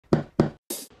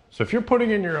So if you're putting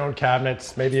in your own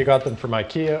cabinets, maybe you got them from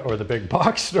IKEA or the big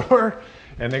box store,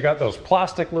 and they got those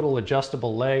plastic little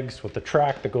adjustable legs with the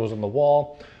track that goes on the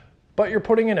wall, but you're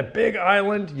putting in a big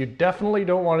island, you definitely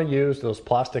don't want to use those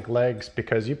plastic legs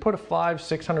because you put a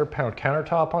 500-600 pound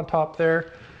countertop on top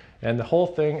there, and the whole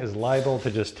thing is liable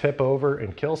to just tip over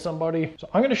and kill somebody. So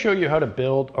I'm going to show you how to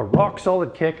build a rock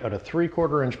solid kick out of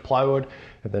 3/4 inch plywood.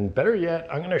 And then better yet,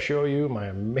 I'm going to show you my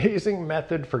amazing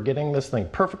method for getting this thing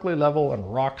perfectly level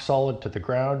and rock solid to the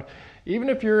ground. Even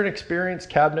if you're an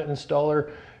experienced cabinet installer,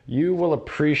 you will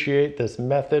appreciate this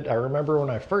method. I remember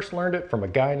when I first learned it from a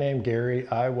guy named Gary,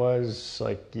 I was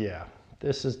like, yeah,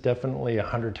 this is definitely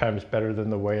 100 times better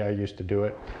than the way I used to do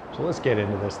it. So let's get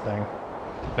into this thing.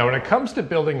 Now, when it comes to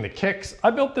building the kicks,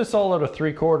 I built this all out of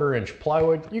 3/4 inch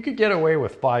plywood. You could get away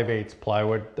with 5/8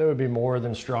 plywood. That would be more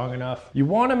than strong enough. You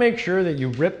want to make sure that you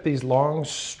rip these long,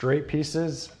 straight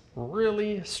pieces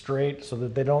really straight so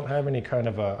that they don't have any kind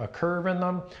of a curve in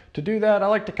them. To do that, I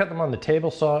like to cut them on the table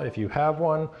saw if you have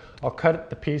one. I'll cut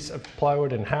the piece of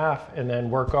plywood in half and then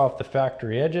work off the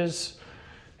factory edges.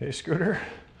 Hey, Scooter.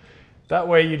 That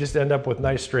way you just end up with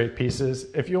nice straight pieces.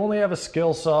 If you only have a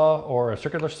skill saw or a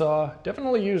circular saw,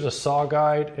 definitely use a saw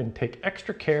guide and take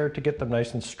extra care to get them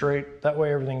nice and straight. That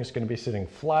way everything is going to be sitting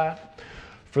flat.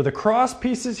 For the cross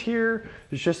pieces here,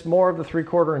 it's just more of the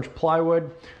 3/4 inch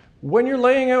plywood. When you're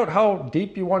laying out how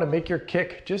deep you want to make your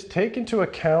kick, just take into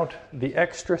account the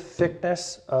extra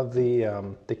thickness of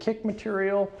the kick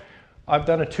material. I've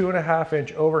done a 2.5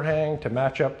 inch overhang to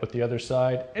match up with the other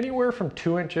side. Anywhere from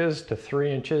 2 inches to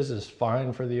 3 inches is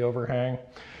fine for the overhang.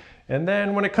 And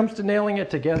then when it comes to nailing it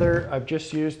together, I've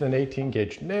just used an 18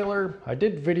 gauge nailer. I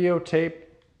did videotape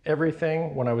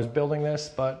everything when I was building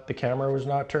this, but the camera was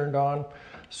not turned on.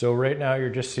 So right now you're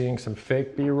just seeing some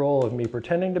fake B-roll of me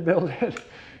pretending to build it.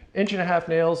 1.5 inch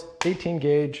nails, 18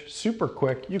 gauge, super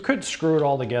quick. You could screw it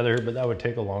all together, but that would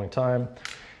take a long time.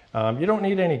 You don't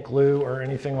need any glue or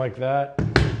anything like that.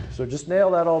 So just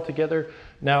nail that all together.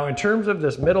 Now, in terms of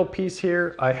this middle piece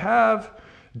here, I have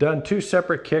done 2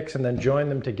 separate kicks and then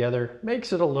joined them together.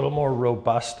 Makes it a little more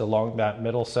robust along that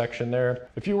middle section there.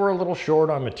 If you were a little short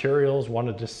on materials,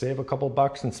 wanted to save a couple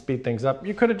bucks and speed things up,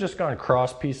 you could have just gone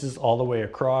cross pieces all the way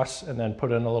across and then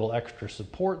put in a little extra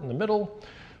support in the middle.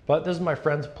 But this is my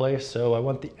friend's place, so I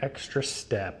went the extra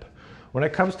step. When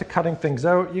it comes to cutting things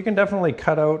out, you can definitely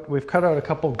cut out, we've cut out a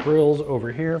couple grills over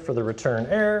here for the return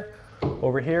air.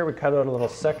 Over here, we cut out a little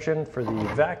section for the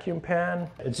vacuum pan.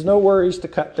 It's no worries to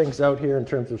cut things out here in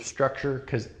terms of structure,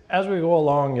 because as we go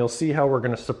along, you'll see how we're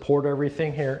gonna support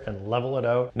everything here and level it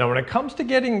out. Now, when it comes to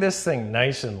getting this thing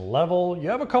nice and level, you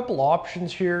have a couple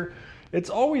options here. It's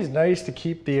always nice to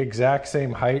keep the exact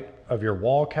same height of your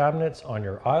wall cabinets on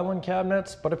your island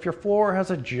cabinets, but if your floor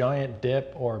has a giant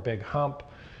dip or a big hump,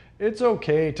 it's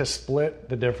okay to split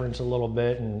the difference a little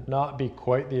bit and not be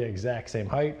quite the exact same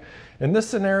height. In this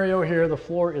scenario here, the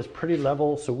floor is pretty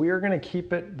level, so we are going to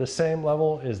keep it the same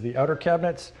level as the outer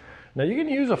cabinets. Now you can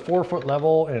use a 4-foot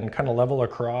level and kind of level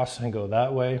across and go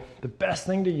that way. The best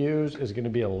thing to use is going to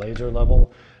be a laser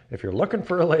level. If you're looking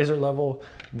for a laser level,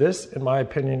 this, in my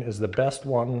opinion, is the best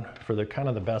one for the kind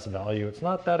of the best value. It's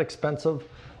not that expensive.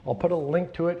 I'll put a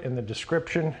link to it in the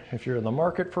description if you're in the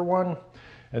market for one.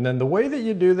 And then the way that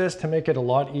you do this to make it a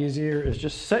lot easier is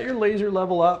just set your laser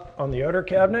level up on the outer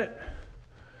cabinet.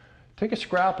 Take a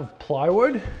scrap of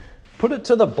plywood, put it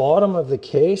to the bottom of the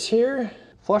case here,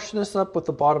 flush this up with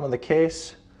the bottom of the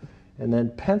case, and then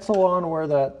pencil on where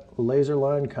that laser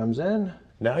line comes in.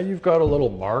 Now you've got a little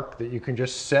mark that you can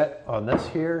just set on this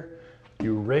here.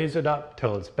 You raise it up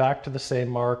till it's back to the same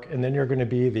mark, and then you're going to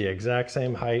be the exact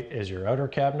same height as your outer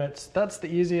cabinets. That's the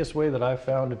easiest way that I've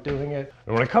found of doing it.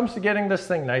 And when it comes to getting this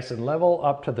thing nice and level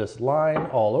up to this line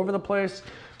all over the place,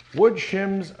 wood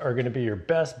shims are going to be your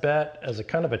best bet as a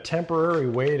kind of a temporary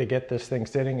way to get this thing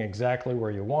sitting exactly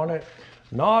where you want it.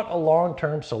 Not a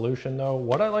long-term solution though.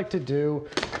 What I like to do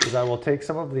is I will take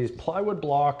some of these plywood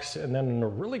blocks, and then in a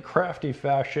really crafty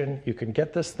fashion, you can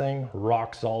get this thing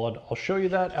rock solid. I'll show you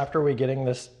that after we getting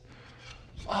this.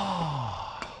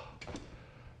 Oh,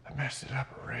 I messed it up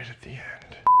right at the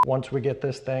end. Once we get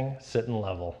this thing sitting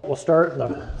level. We'll start in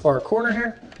the far corner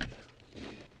here.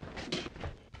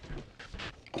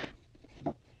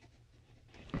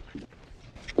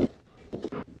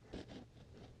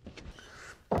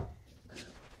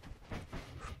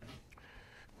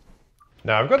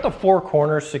 Now I've got the 4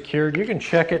 corners secured. You can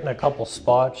check it in a couple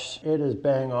spots. It is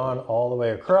bang on all the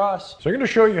way across. So I'm going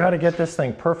to show you how to get this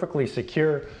thing perfectly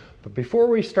secure. But before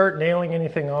we start nailing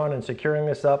anything on and securing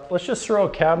this up, let's just throw a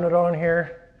cabinet on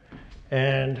here,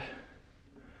 and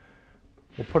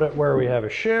we'll put it where we have a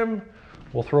shim.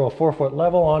 We'll throw a 4-foot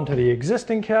level onto the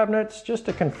existing cabinets just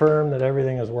to confirm that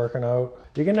everything is working out.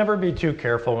 You can never be too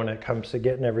careful when it comes to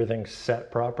getting everything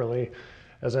set properly.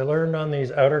 As I learned on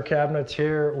these outer cabinets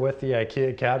here with the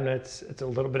IKEA cabinets, it's a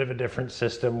little bit of a different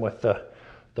system with the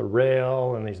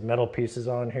rail and these metal pieces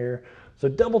on here. So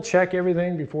double check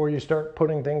everything before you start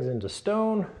putting things into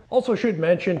stone. Also should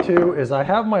mention too is I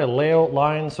have my layout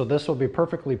line, so this will be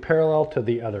perfectly parallel to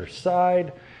the other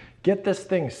side. Get this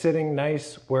thing sitting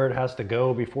nice where it has to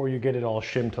go before you get it all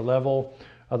shimmed to level.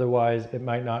 Otherwise, it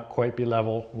might not quite be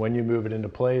level when you move it into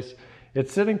place.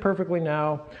 It's sitting perfectly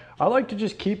now. I like to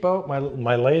just keep out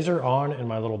my laser on and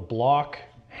my little block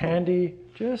handy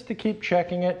just to keep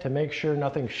checking it to make sure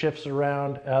nothing shifts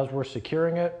around as we're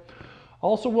securing it.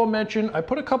 Also will mention, I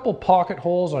put a couple pocket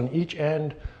holes on each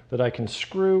end that I can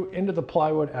screw into the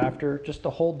plywood after just to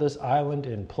hold this island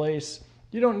in place.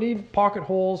 You don't need pocket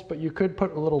holes, but you could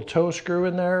put a little toe screw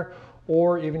in there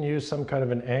or even use some kind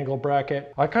of an angle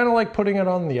bracket. I kind of like putting it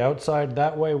on the outside.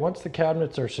 That way, once the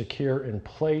cabinets are secure in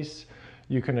place,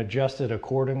 you can adjust it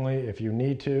accordingly if you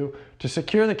need to. To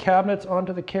secure the cabinets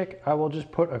onto the kick, I will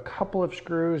just put a couple of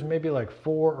screws, maybe like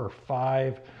 4 or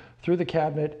 5, through the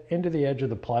cabinet into the edge of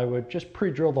the plywood. Just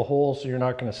pre-drill the hole so you're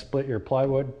not going to split your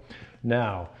plywood.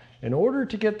 Now, in order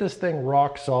to get this thing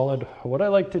rock solid, what I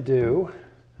like to do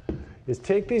is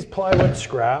take these plywood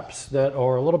scraps that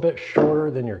are a little bit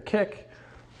shorter than your kick,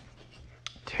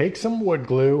 take some wood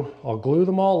glue, I'll glue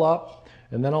them all up,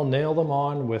 and then I'll nail them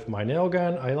on with my nail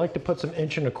gun. I like to put some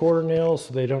 1¼ nails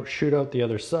so they don't shoot out the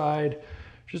other side.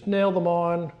 Just nail them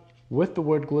on with the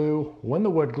wood glue. When the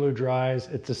wood glue dries,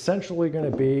 it's essentially going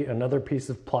to be another piece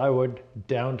of plywood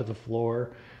down to the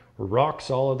floor. Rock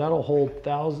solid. That'll hold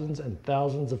thousands and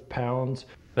thousands of pounds.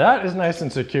 That is nice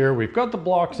and secure. We've got the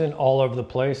blocks in all over the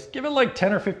place. Give it like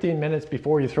 10 or 15 minutes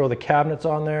before you throw the cabinets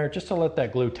on there, just to let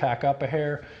that glue tack up a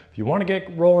hair. If you want to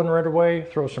get rolling right away,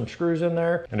 throw some screws in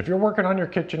there. And if you're working on your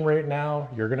kitchen right now,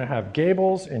 you're going to have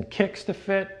gables and kicks to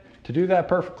fit. To do that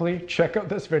perfectly, check out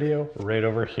this video right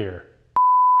over here.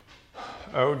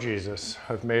 Oh Jesus,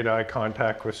 I've made eye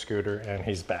contact with Scooter and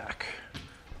he's back.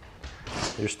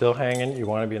 You're still hanging, you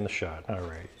want to be in the shot. All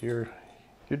right, you're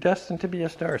destined to be a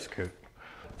star, Scoot.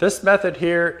 This method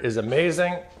here is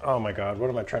amazing. Oh my God,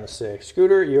 what am I trying to say?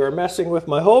 Scooter, you are messing with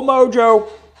my whole mojo.